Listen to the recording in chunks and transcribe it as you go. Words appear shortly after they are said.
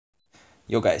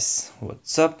Yo guys,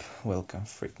 what's up? Welcome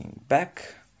freaking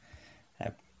back.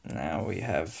 Now we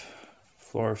have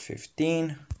floor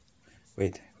 15.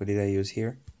 Wait, who did I use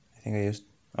here? I think I used...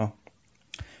 Oh,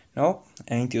 no,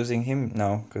 I ain't using him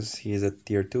now because he is at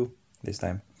tier 2 this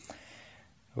time.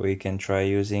 We can try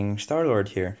using Star-Lord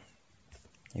here,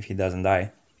 if he doesn't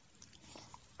die.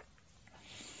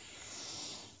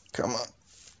 Come on,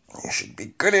 you should be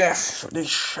good enough for this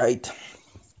shite.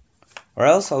 Or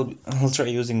else I'll try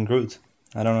using Groot.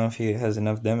 I don't know if he has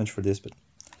enough damage for this, but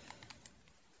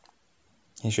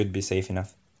he should be safe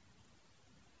enough.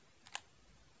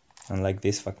 Unlike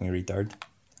this fucking retard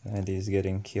that is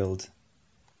getting killed.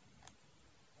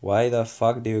 Why the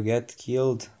fuck do you get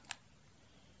killed?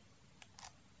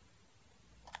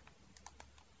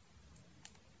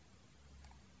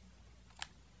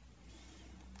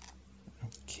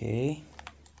 Okay.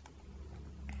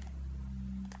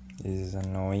 This is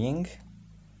annoying.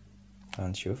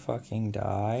 Don't you fucking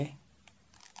die.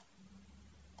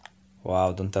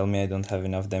 Wow, don't tell me I don't have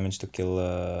enough damage to kill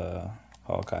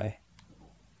Hawkeye.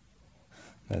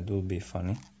 That would be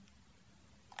funny.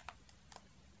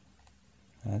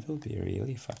 That would be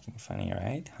really fucking funny,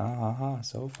 right? Ha ha ha,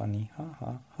 so funny. Ha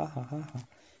ha ha ha ha ha.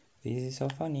 This is so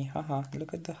funny. Ha ha,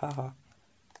 look at the ha ha.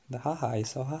 The ha ha is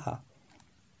so ha ha.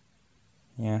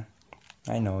 Yeah,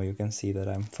 I know, you can see that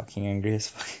I'm fucking angry as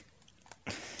fuck.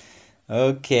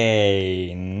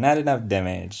 Okay, not enough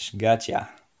damage. Gotcha.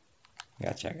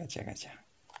 Gotcha.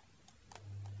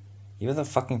 Even the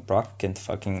fucking proc can't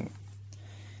fucking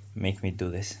make me do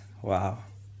this. Wow.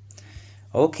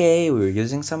 Okay, we're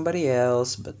using somebody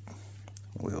else, but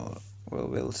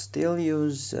we'll still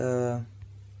use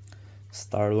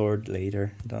Star-Lord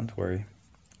later. Don't worry.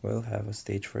 We'll have a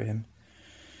stage for him.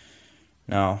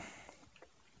 Now,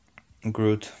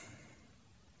 Groot,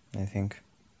 I think,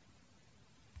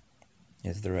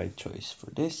 is the right choice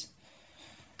for this.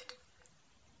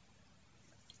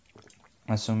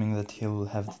 Assuming that he'll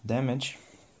have the damage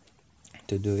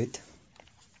to do it.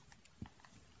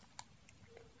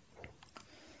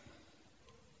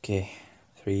 Okay,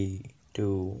 3,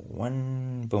 2,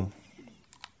 1, boom.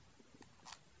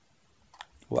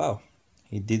 Wow,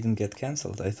 he didn't get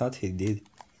cancelled. I thought he did.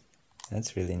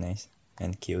 That's really nice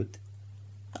and cute.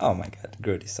 Oh my god,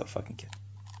 Groot is so fucking cute.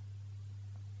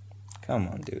 Come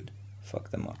on, dude. Fuck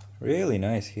them up. Really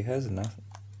nice. He has enough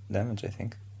damage, I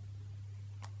think.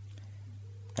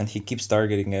 And he keeps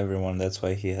targeting everyone, that's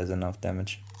why he has enough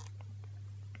damage.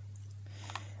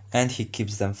 And he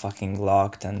keeps them fucking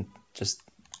locked and just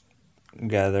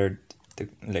gathered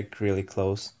like really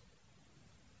close.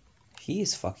 He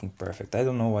is fucking perfect. I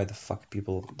don't know why the fuck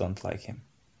people don't like him.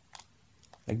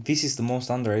 Like, this is the most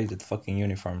underrated fucking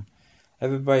uniform.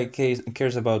 Everybody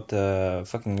cares about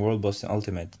fucking World Boss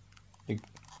Ultimate. Like,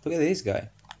 look at this guy.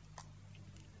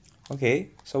 Okay,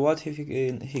 so what if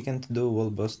he can't do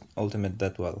World Boss Ultimate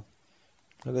that well?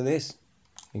 Look at this.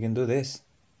 He can do this.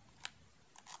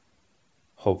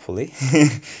 Hopefully.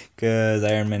 Because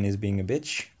Iron Man is being a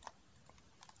bitch.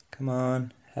 Come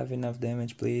on. Have enough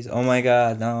damage, please. Oh my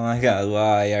god.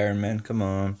 Why, Iron Man? Come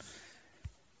on.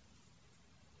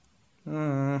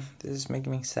 This is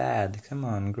making me sad. Come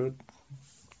on, Groot.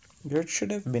 Groot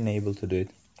should have been able to do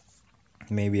it.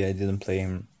 Maybe I didn't play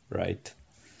him right.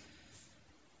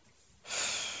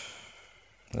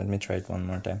 Let me try it one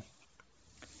more time.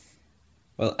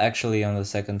 Well, actually, on the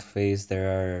second phase, there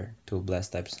are 2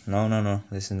 blast types. No.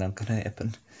 This is not gonna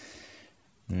happen.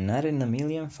 Not in a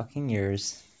million fucking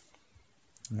years.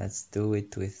 Let's do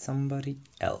it with somebody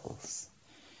else.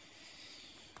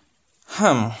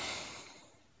 I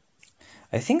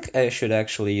think I should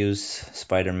actually use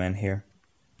Spider-Man here.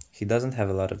 He doesn't have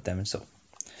a lot of damage, so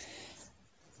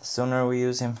the sooner we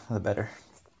use him, the better.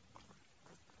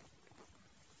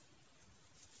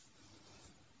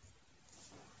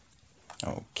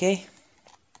 Okay.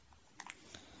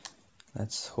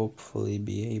 Let's hopefully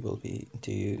be able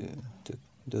to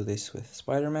do this with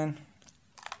Spider-Man.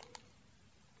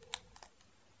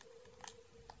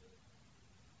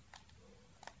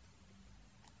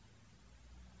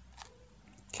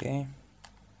 Okay.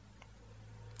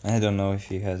 I don't know if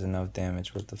he has enough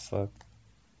damage, what the fuck.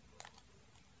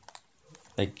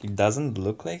 Like, it doesn't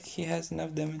look like he has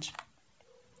enough damage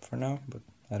for now, but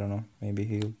I don't know, maybe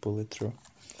he'll pull it through.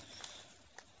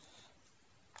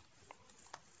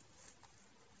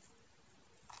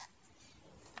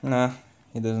 Nah,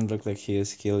 he doesn't look like he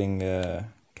is killing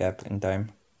Cap in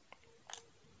time.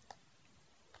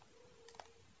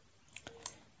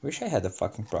 Wish I had a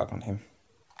fucking proc on him.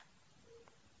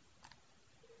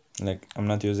 Like, I'm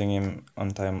not using him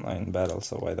on timeline battle,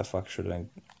 so why the fuck should I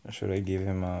give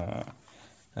him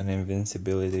an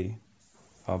invincibility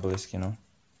obelisk, you know.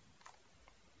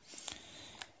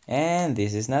 And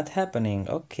this is not happening.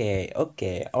 Okay,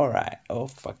 alright. Oh,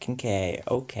 fucking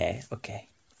okay.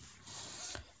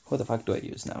 Who the fuck do I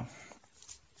use now?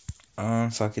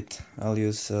 Fuck it. I'll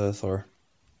use Thor.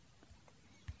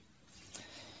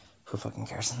 Who fucking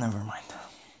cares? Never mind.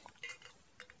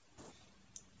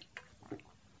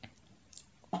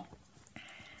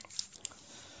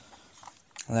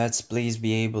 Let's please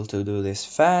be able to do this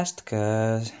fast,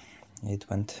 cause it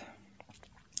went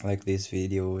like this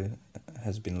video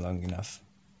has been long enough.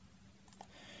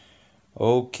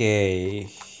 Okay,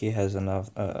 he has enough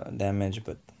damage,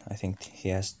 but I think he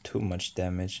has too much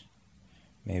damage.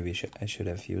 Maybe I should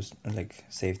have used, like,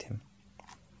 saved him.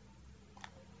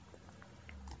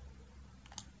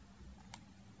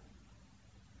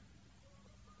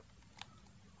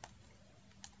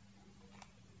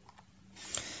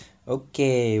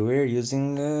 Okay, we're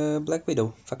using Black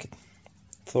Widow. Fuck it.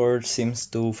 Thor seems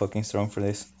too fucking strong for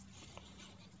this.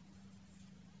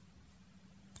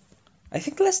 I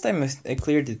think last time I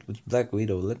cleared it with Black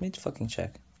Widow. Let me fucking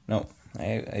check. No,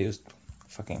 I used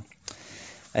fucking...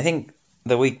 I think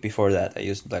the week before that I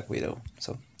used Black Widow.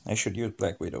 So I should use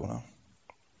Black Widow now.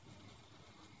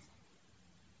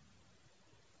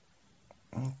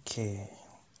 Okay,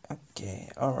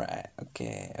 alright.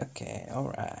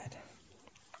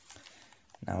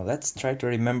 Now let's try to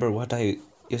remember what I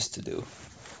used to do.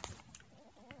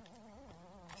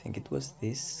 I think it was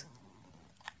this.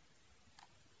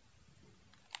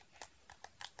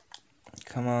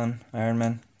 Come on, Iron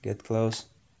Man, get close.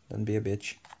 Don't be a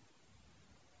bitch.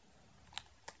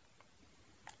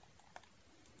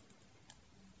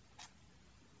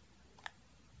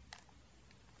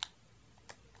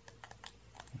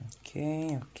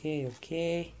 Okay.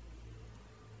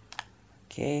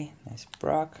 Okay, nice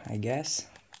proc, I guess.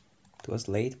 It was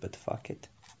late, but fuck it.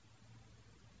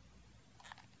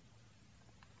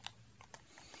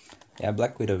 Yeah,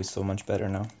 Black Widow is so much better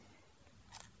now.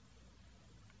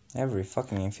 Every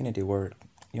fucking Infinity War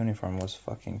uniform was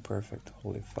fucking perfect.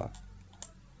 Holy fuck.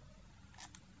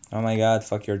 Oh my god,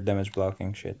 fuck your damage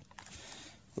blocking shit.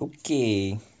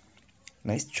 Okay.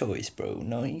 Nice choice, bro.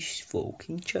 Nice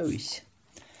fucking choice.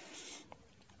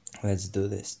 Let's do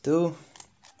this too.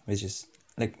 Which is,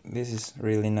 like, this is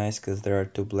really nice because there are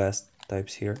two blast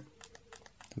types here.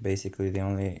 Basically, the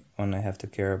only one I have to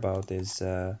care about is,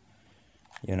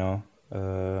 you know,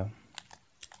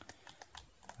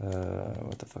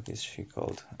 what the fuck is she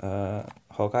called?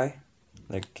 Hawkeye,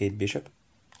 like Kate Bishop.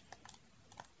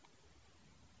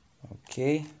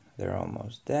 Okay, they're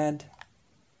almost dead.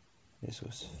 This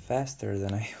was faster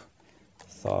than I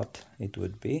thought it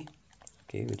would be.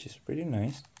 Okay, which is pretty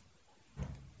nice.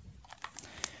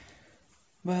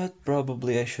 But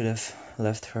probably I should have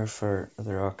left her for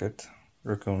the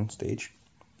raccoon stage.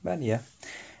 But yeah,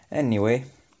 anyway,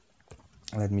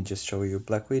 let me just show you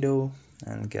Black Widow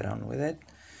and get on with it.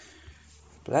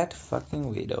 Black fucking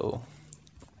Widow.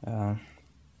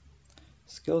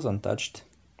 Skills untouched.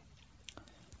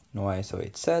 No ISO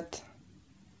 8 set.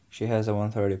 She has a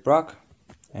 130 proc.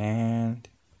 And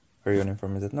her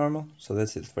uniform is at normal. So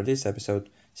that's it for this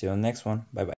episode. See you on the next one. Bye bye.